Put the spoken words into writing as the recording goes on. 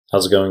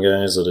How's it going,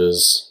 guys? It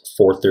is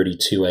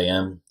 4:32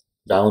 a.m.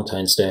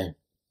 Valentine's Day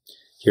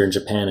here in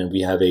Japan, and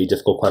we have a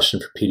difficult question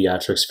for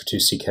pediatrics for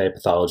 2CK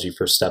pathology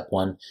for step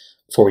 1.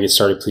 Before we get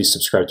started, please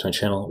subscribe to my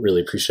channel.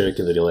 Really appreciate it.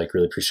 Give the video a like.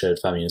 Really appreciate it.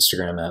 Find me on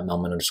Instagram at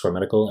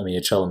mehlman_medical,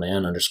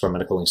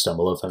 mehlman_medical. Links down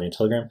below. Find me on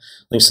Telegram.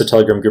 Links to the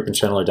Telegram group and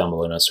channel are down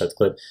below. Now start the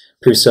clip.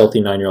 Previously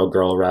healthy 9-year-old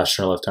girl, rash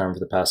in her left arm for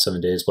the past 7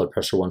 days. Blood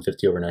pressure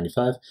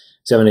 150/95.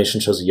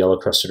 Examination shows a yellow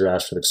crusted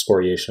rash with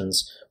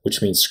excoriations,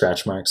 which means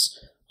scratch marks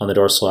on the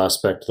dorsal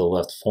aspect of the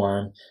left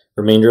forearm.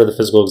 Remainder of the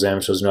physical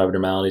exam shows no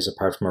abnormalities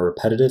apart from a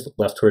repetitive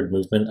leftward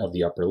movement of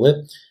the upper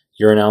lip.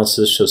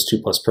 Urinalysis shows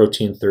 2+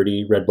 protein,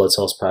 30 red blood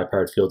cells per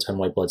eye-powered field, 10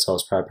 white blood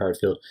cells per eye-powered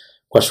field.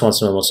 Question wants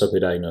to know most likely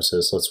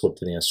diagnosis. Let's whip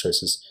through the answer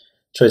choices.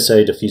 Choice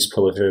A, diffuse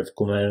proliferative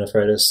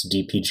glomerulonephritis,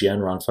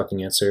 DPGN, wrong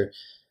fucking answer.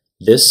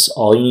 This,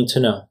 all you need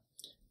to know,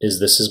 is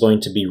this is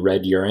going to be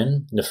red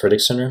urine, nephritic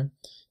syndrome,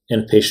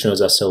 and a patient who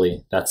has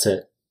SLE. That's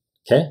it.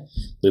 Okay?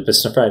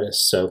 Lupus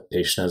nephritis. So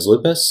patient has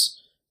lupus.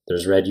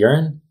 There's red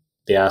urine.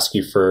 They ask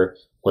you for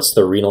what's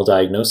the renal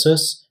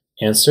diagnosis.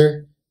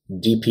 Answer,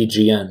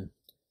 DPGN.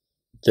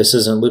 This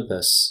isn't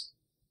lupus.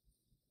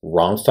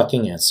 Wrong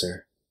fucking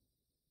answer.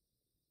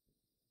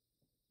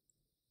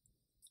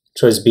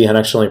 Choice B,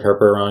 henoch-schonlein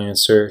purpura, wrong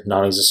answer.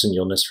 Non-existent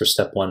yieldness for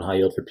step 1, high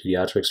yield for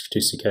pediatrics for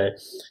 2CK.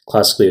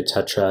 Classically a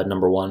tetrad,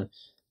 number 1.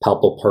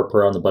 Palpable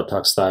purpura on the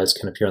buttocks, thighs,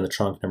 can appear on the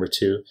trunk, number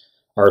 2.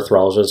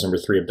 Arthralgias, number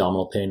 3.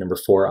 Abdominal pain, number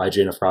 4.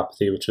 IgA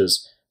nephropathy, which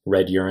is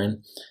red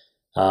urine.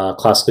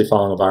 Classically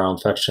following a viral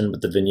infection,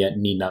 but the vignette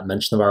need not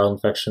mention the viral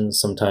infection,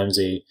 sometimes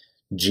a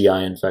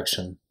GI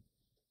infection.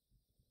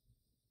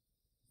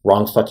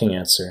 Wrong fucking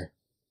answer.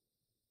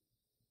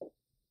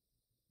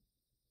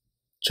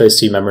 Choice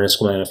C, membranous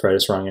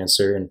glomerulonephritis, wrong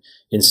answer, and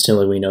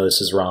instantly we know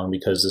this is wrong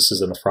because this is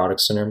a nephrotic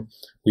syndrome.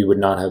 We would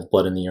not have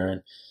blood in the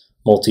urine.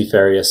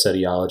 Multifarious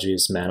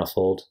etiologies,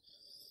 manifold.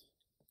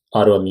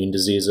 Autoimmune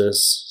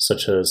diseases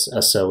such as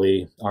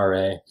SLE,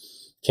 RA,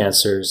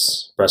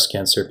 cancers, breast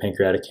cancer,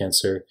 pancreatic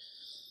cancer.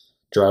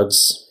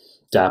 Drugs,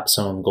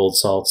 dapsone, gold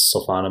salts,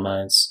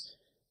 sulfonamides,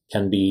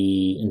 can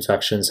be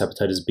infections,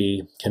 hepatitis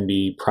B, can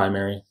be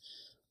primary,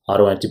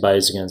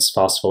 autoantibodies against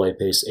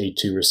phospholipase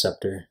A2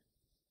 receptor.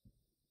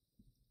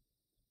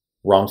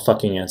 Wrong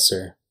fucking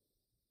answer.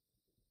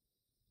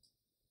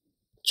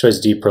 Choice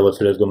D,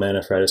 proliferative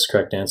glomerulonephritis,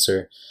 correct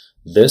answer.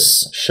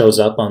 This shows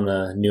up on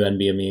the new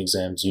nbme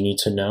exams. You need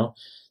to know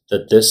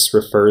that this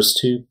refers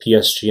to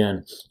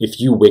psgn.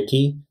 If you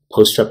wiki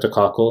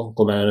post-streptococcal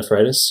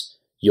glomerulonephritis,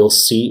 you'll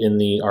see in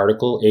the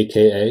article,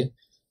 aka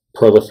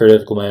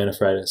proliferative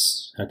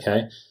glomerulonephritis,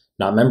 okay?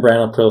 Not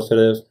membranous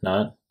proliferative,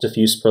 not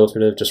diffuse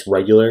proliferative, just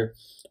regular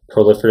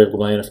proliferative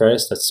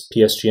glomerulonephritis, that's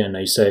psgn. Now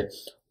you say,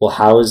 well,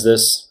 how is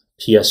this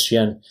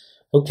psgn?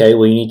 Okay,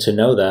 well, you need to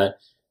know that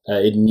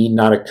it need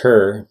not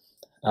occur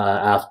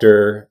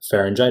after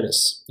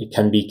pharyngitis. It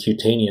can be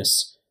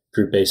cutaneous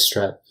group A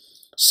strep.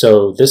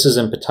 So this is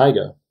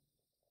impetigo.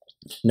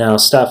 Now,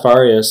 Staph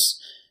aureus,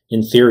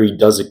 in theory,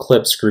 does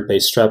eclipse group A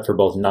strep for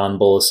both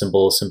non-bolus and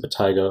bolus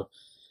impetigo,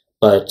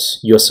 but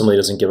USMLE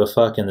doesn't give a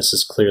fuck, and this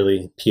is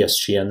clearly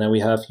psgn that we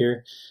have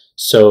here.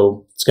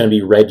 So it's going to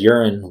be red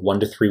urine 1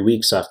 to 3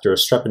 weeks after a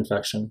strep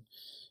infection.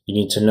 You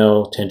need to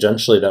know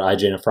tangentially that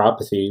IgA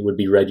nephropathy would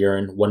be red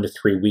urine 1 to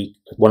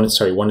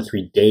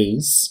 3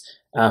 days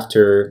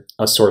after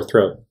a sore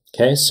throat.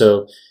 Okay,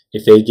 so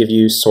if they give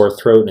you sore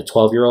throat in a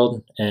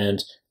 12-year-old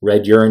and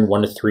red urine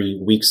 1 to 3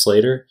 weeks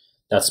later,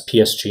 that's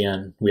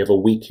psgn. We have a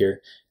week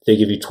here. They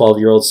give you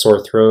 12-year-old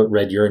sore throat,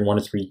 red urine 1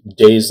 to 3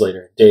 days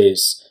later,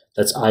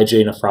 that's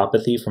IgA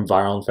nephropathy from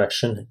viral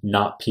infection,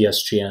 not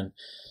psgn.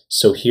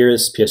 So here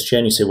is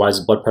psgn. You say, why is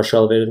the blood pressure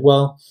elevated?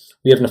 Well,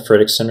 we have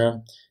nephritic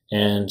syndrome,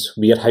 and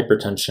we get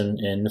hypertension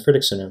in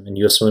nephritic syndrome. And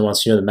USMLE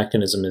wants you to know the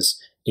mechanism is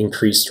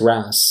increased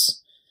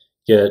RAS.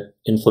 Get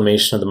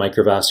inflammation of the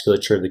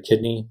microvasculature of the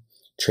kidney,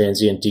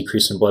 transient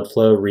decrease in blood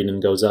flow, renin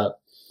goes up.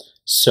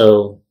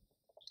 So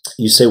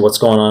you say, what's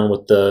going on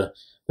with the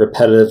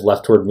repetitive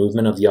leftward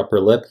movement of the upper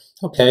lip?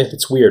 Okay,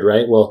 it's weird,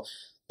 right? Well,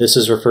 this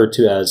is referred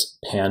to as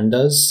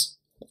PANDAS,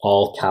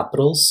 all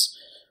capitals,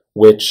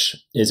 which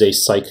is a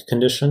psych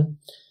condition,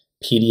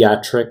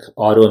 pediatric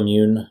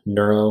autoimmune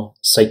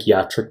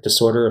neuropsychiatric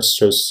disorder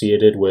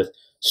associated with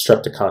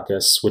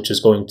streptococcus, which is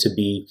going to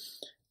be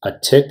a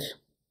tic/Tourette,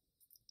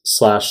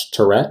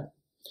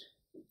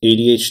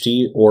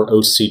 ADHD, or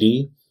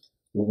OCD,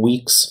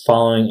 weeks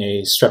following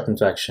a strep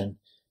infection.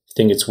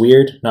 Think it's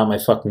weird? Not my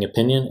fucking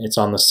opinion. It's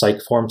on the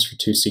psych forms for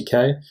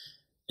 2CK,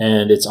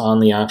 and it's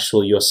on the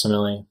actual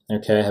USMLE.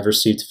 Okay, I have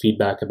received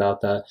feedback about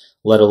that,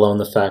 let alone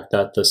the fact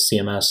that the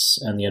CMS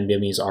and the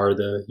nbmes are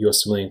the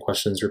USMLE and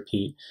questions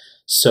repeat.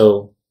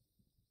 So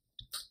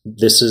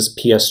this is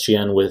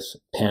psgn with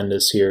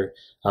PANDAS here,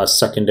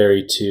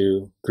 secondary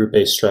to group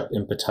A strep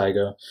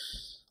impetigo.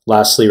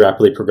 Lastly,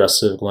 rapidly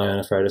progressive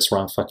glomerulonephritis,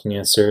 wrong fucking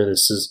answer.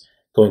 This is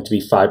going to be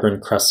fibrin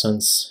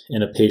crescents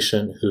in a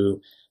patient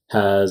who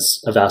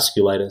has a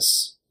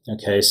vasculitis.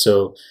 Okay,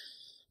 so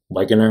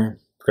Wegener,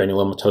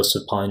 granulomatosis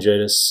with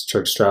polyangiitis,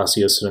 Church-Strauss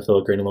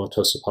eosinophilic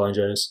granulomatosis with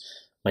polyangiitis,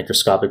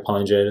 Microscopic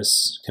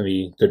polyangiitis can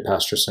be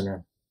Goodpasture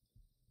syndrome.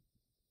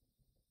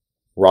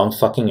 Wrong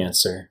fucking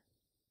answer.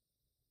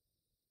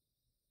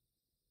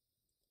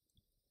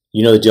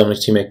 You know the deal. I'm going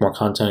to make more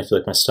content. If you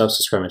like my stuff,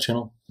 subscribe to my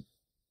channel.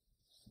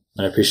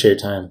 I appreciate your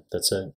time. That's it.